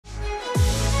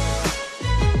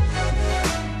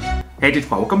Hey dudes,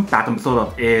 welcome back to an episode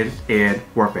of Is It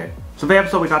Worth It? So in the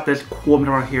episode we got this cool mic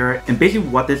right here, and basically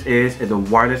what this is a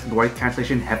wireless noise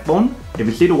cancellation headphone. If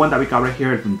you see the one that we got right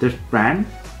here is from this brand,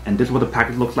 and this is what the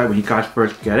package looks like when you guys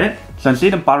first get it. So you see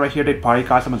the bottom right here, they probably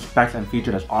got some of the specs and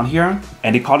features that's on here,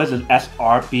 and they call this an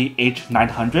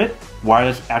SR-BH900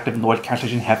 wireless active noise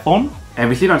cancellation headphone. And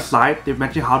we see it on the slide, they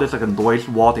mentioned how there's like a noise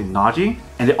wall technology,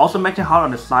 and they also mentioned how on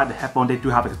the side the headphone they do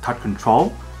have like a touch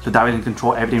control, so that way you can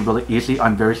control everything really easily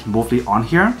and very smoothly on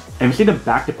here. And we see the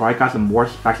back, they probably got some more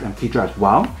specs and features as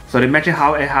well. So they mentioned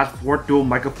how it has 4 dual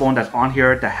microphones that's on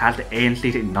here that has the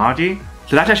ANC technology.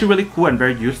 So that's actually really cool and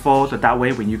very useful, so that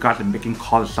way when you guys are making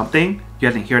calls or something, you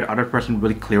guys can hear the other person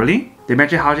really clearly. They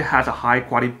mentioned how it has a high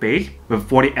quality bass with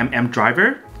 40mm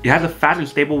driver. It has a fast and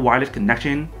stable wireless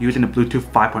connection using the Bluetooth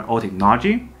 5.0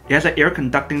 technology. It has an air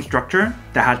conducting structure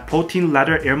that has protein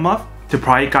leather earmuff to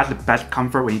provide you guys the best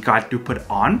comfort when you guys do put it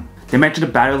on. They mentioned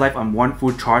the battery life on one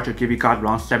full charge will give you guys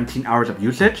around 17 hours of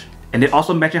usage. And they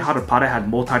also mentioned how the product has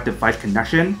multi-device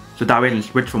connection, so that way you can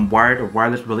switch from wired or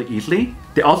wireless really easily.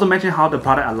 They also mentioned how the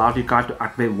product allows you guys to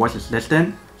activate voice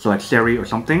assistant, so like Siri or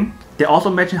something. They also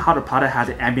mentioned how the product has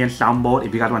an ambient sound mode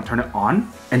if you guys want to turn it on.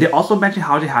 And they also mentioned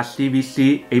how it has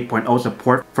CVC 8.0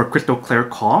 support for crystal clear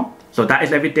call. So that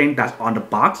is everything that's on the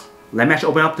box. Let me actually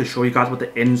open up to show you guys what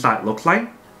the inside looks like.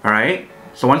 Alright,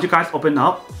 so once you guys open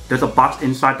up, there's a box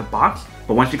inside the box.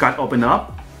 But once you guys open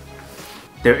up,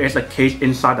 there is a case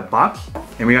inside the box,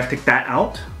 and we guys take that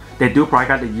out. They do provide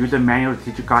guys a user manual to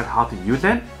teach you guys how to use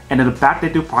it. And in the back, they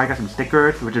do provide guys some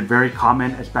stickers, which is very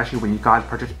common, especially when you guys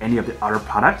purchase any of the other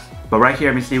products. But right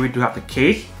here, you see we do have the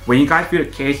case. When you guys feel the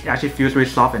case, it actually feels very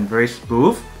soft and very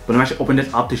smooth. But let me actually open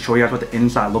this up to show you guys what the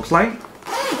inside looks like.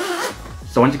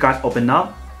 So once you guys open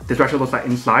up, this actually looks like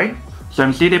inside. So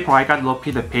you see they provide guys a little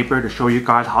piece of paper to show you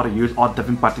guys how to use all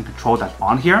different button controls that's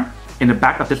on here. In the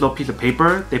back of this little piece of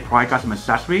paper, they provide guys some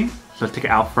accessory. So let's take it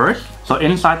out first. So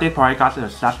inside they provide guys an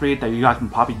accessory that you guys can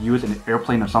probably use in an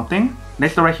airplane or something.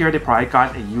 Next to right here, they provide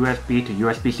guys a USB to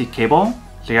USB-C cable,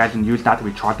 so you guys can use that to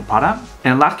recharge the product.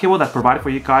 And the last cable that's provided for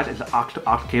you guys is the aux to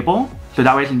aux cable, so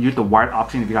that way you can use the wired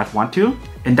option if you guys want to.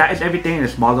 And that is everything in a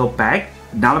small little bag.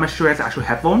 Now let me show you guys the actual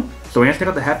headphone. So when you take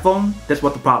out the headphone, this is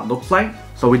what the product looks like.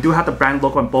 So we do have the brand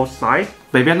logo on both sides,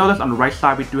 but if you notice on the right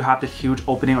side, we do have this huge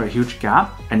opening or a huge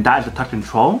gap, and that is the touch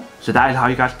control. So that is how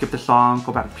you guys skip the song,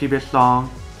 go back to the previous song,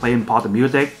 play and pause the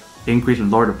music, increase and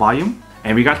lower the volume.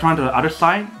 And if you guys turn to the other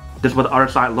side, this is what the other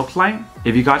side looks like.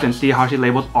 If you guys can see how she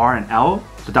labels R and L,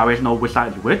 so that way you know which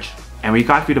side is which. And when you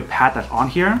guys feel the pad that's on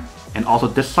here, and also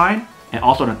this side, and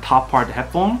also the top part of the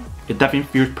headphone, it definitely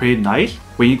feels pretty nice.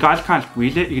 When you guys kind of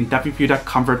squeeze it, you can definitely feel that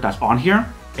comfort that's on here.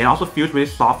 It also feels really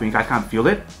soft when you guys kind of feel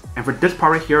it. And for this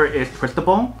part right here, it is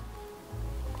twistable.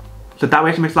 So that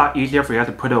way it makes it a lot easier for you guys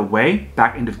to put it away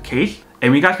back into the case.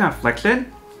 And when you guys kind of flex it,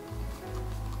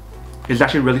 it's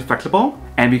actually really flexible.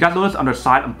 And if you guys notice on the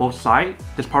side, on both sides,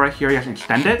 this part right here, you guys can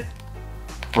extend it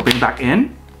or bring it back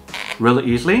in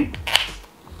really easily.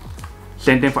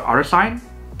 Same thing for the other side.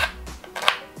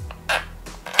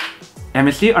 And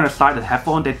we see on the side of the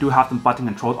headphone, they do have some button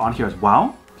controls on here as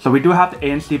well. So we do have the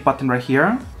ANC button right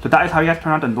here. So that is how you guys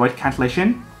turn on the noise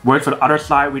cancellation. Whereas for the other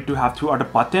side, we do have 2 other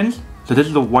buttons. So this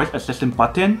is the voice assistant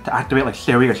button to activate like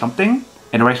Siri or something.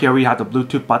 And right here we have the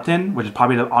Bluetooth button, which is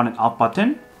probably the on and off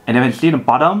button. And then you can see in the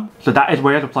bottom, so that is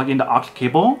where you have to plug in the aux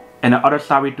cable. And the other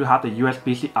side, we do have the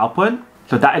USB-C output.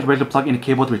 So that is where you have to plug in the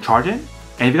cable to recharge it.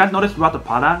 And if you guys notice throughout the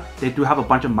product, they do have a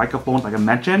bunch of microphones like I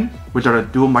mentioned, which are a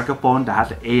dual microphone that has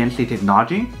the ANC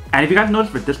technology. And if you guys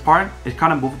notice with this part, it's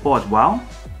kind of movable as well.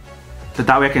 So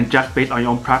that way you can adjust based on your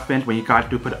own preference when you guys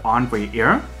do put it on for your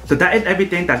ear. So that is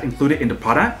everything that's included in the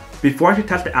product. Before I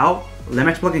test it out, let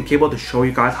me plug in cable to show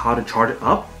you guys how to charge it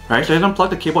up. Alright, so you're gonna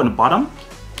plug the cable in the bottom.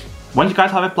 Once you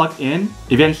guys have it plugged in,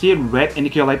 if you can see a red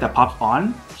indicator light that pops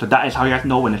on, so that is how you guys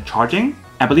know when it's charging.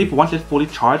 I believe once it's fully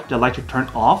charged, the light should turn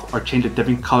off or change a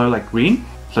different color like green.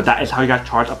 So that is how you guys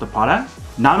charge up the product.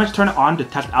 Now let's turn it on to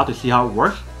test it out to see how it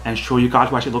works and show you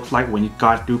guys what it looks like when you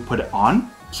guys do put it on.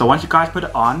 So once you guys put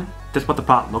it on, this is what the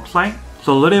product looks like.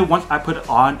 So literally once I put it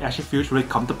on, it actually feels really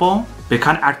comfortable. They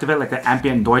kind of activate like the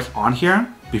ambient noise on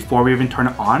here before we even turn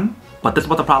it on. But this is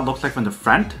what the product looks like from the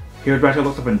front. Here's what it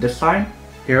looks like from this side.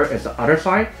 Here is the other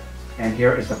side. And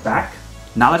here is the back.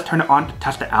 Now let's turn it on to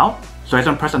test it out. So I'm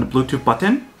gonna press on the Bluetooth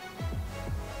button.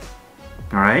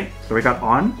 Alright, so we got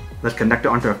on. Let's connect it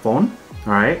onto our phone.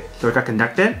 Alright, so we got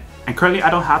connected. And currently I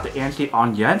don't have the ANC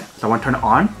on yet. So I want to turn it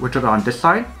on, which is on this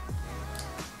side.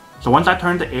 So once I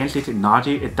turn the ANC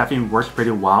technology, it definitely works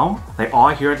pretty well. Like all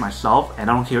I hear is myself and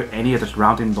I don't hear any of the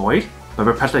surrounding noise. But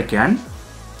if I press it again,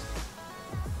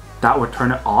 that would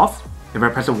turn it off. If I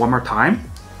press it one more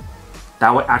time, that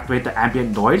will activate the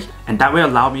ambient noise, and that will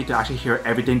allow me to actually hear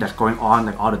everything that's going on,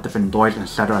 like all the different noise,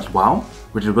 etc. as well,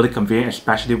 which is really convenient,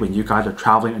 especially when you guys are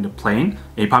traveling in the plane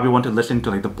and you probably want to listen to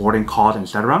like the boarding calls,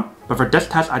 etc. But for this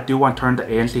test, I do want to turn the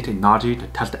ANC technology to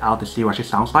test it out to see what it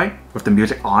sounds like with the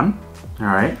music on.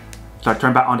 Alright, so I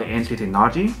turn back on the ANC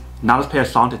technology. Now let's play a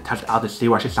song to test it out to see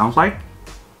what it sounds like.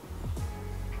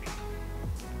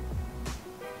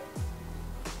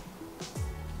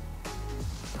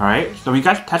 Alright, so when you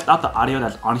guys test out the audio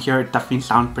that's on here, it definitely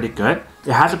sounds pretty good.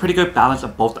 It has a pretty good balance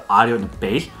of both the audio and the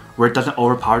bass, where it doesn't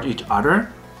overpower each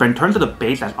other. But in terms of the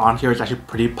bass that's on here, it's actually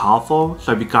pretty powerful.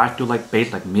 So if you guys do like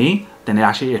bass like me, then it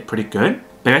actually is pretty good.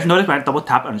 But you guys notice when I double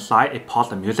tap on the side, it pauses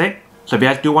the music. So if you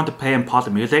guys do want to play and pause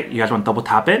the music, you guys want to double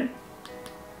tap it.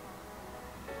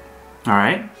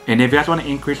 Alright, and if you guys want to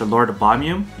increase or lower the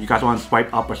volume, you guys want to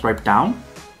swipe up or swipe down.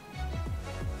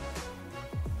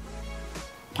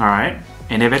 Alright,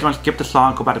 and if you guys want to skip the song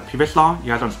and go back to the previous song, you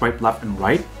guys want to swipe left and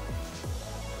right.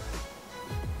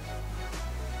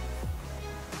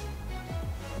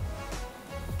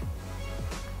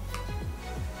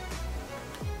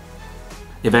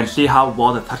 You then see how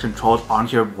well the touch controls on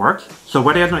here works. So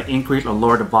whether you guys want to increase or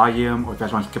lower the volume, or if you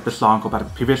guys want to skip the song, go back to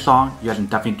the previous song, you guys can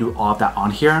definitely do all of that on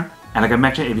here. And like I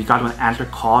mentioned, if you guys want to answer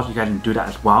calls, you guys can do that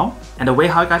as well. And the way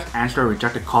how you guys answer a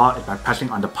rejected call is by pressing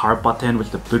on the power button, which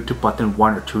is the Bluetooth button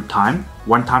 1 or 2 times.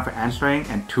 1 time for answering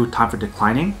and 2 times for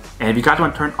declining. And if you guys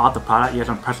want to turn off the product, you guys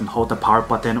want to press and hold the power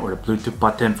button or the Bluetooth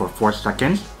button for 4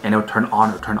 seconds, and it will turn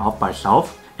on or turn off by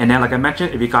itself. And then like I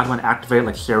mentioned, if you guys want to activate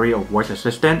like Siri or voice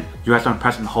assistant, you guys want to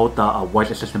press and hold the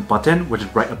voice assistant button, which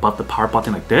is right above the power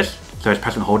button like this. So just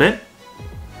press and hold it.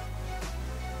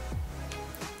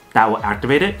 That will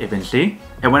activate it, if you can see.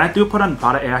 And when I do put on the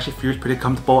product, it actually feels pretty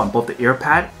comfortable on both the ear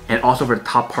pad and also for the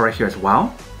top part right here as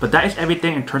well. But that is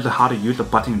everything in terms of how to use the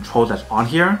button controls that's on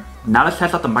here. Now let's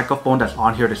test out the microphone that's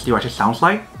on here to see what it sounds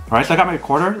like. Alright, so I got my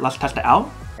recorder, let's test it out.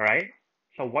 Alright,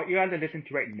 so what you guys are listening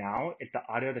to right now is the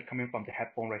audio that's coming from the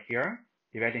headphone right here.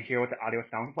 You guys can hear what the audio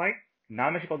sounds like. Now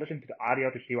I'm going to go listen to the audio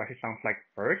to see what it sounds like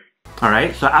first.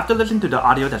 Alright, so after listening to the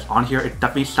audio that's on here, it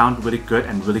definitely sounds really good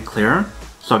and really clear.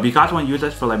 So if you guys want to use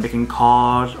this for like making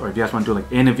calls, or if you guys want to do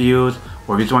like interviews,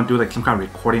 or if you just want to do like some kind of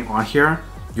recording on here,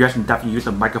 you guys can definitely use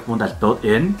the microphone that's built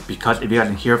in, because if you guys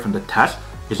can hear from the test,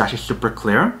 it's actually super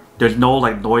clear. There's no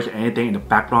like noise or anything in the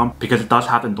background, because it does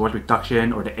have the noise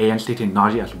reduction or the ANC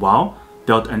technology as well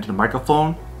built into the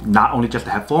microphone, not only just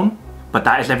the headphone. But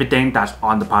that is everything that's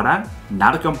on the product.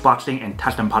 Now to go unboxing and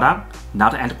test the product, now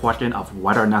to answer the question of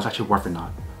whether or not it's actually worth it or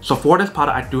not. So for this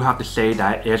product, I do have to say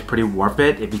that it is pretty worth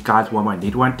it if you guys want to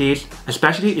need one of these,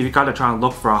 especially if you guys are trying to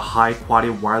look for a high quality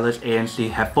wireless ANC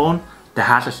headphone that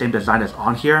has the same design as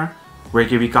on here, where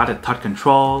you got the touch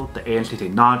control, the ANC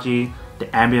technology,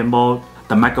 the ambient mode,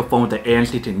 the microphone, the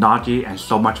ANC technology, and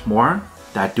so much more,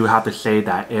 that I do have to say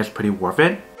that it is pretty worth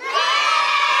it.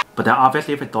 But then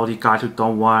obviously for those of you guys who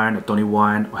don't want or don't need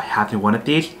one or have one of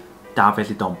these, then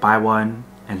obviously don't buy one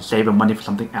and save your money for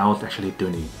something else that actually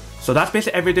do need. So that's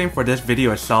basically everything for this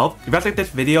video itself. If you guys like this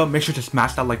video, make sure to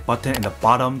smash that like button in the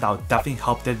bottom. That will definitely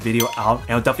help this video out, and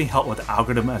it will definitely help with the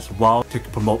algorithm as well to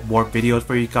promote more videos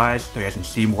for you guys, so you guys can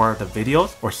see more of the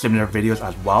videos or similar videos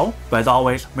as well. But as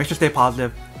always, make sure to stay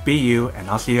positive, be you, and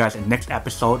I'll see you guys in the next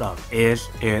episode of Is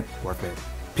It Worth It?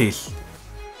 Peace.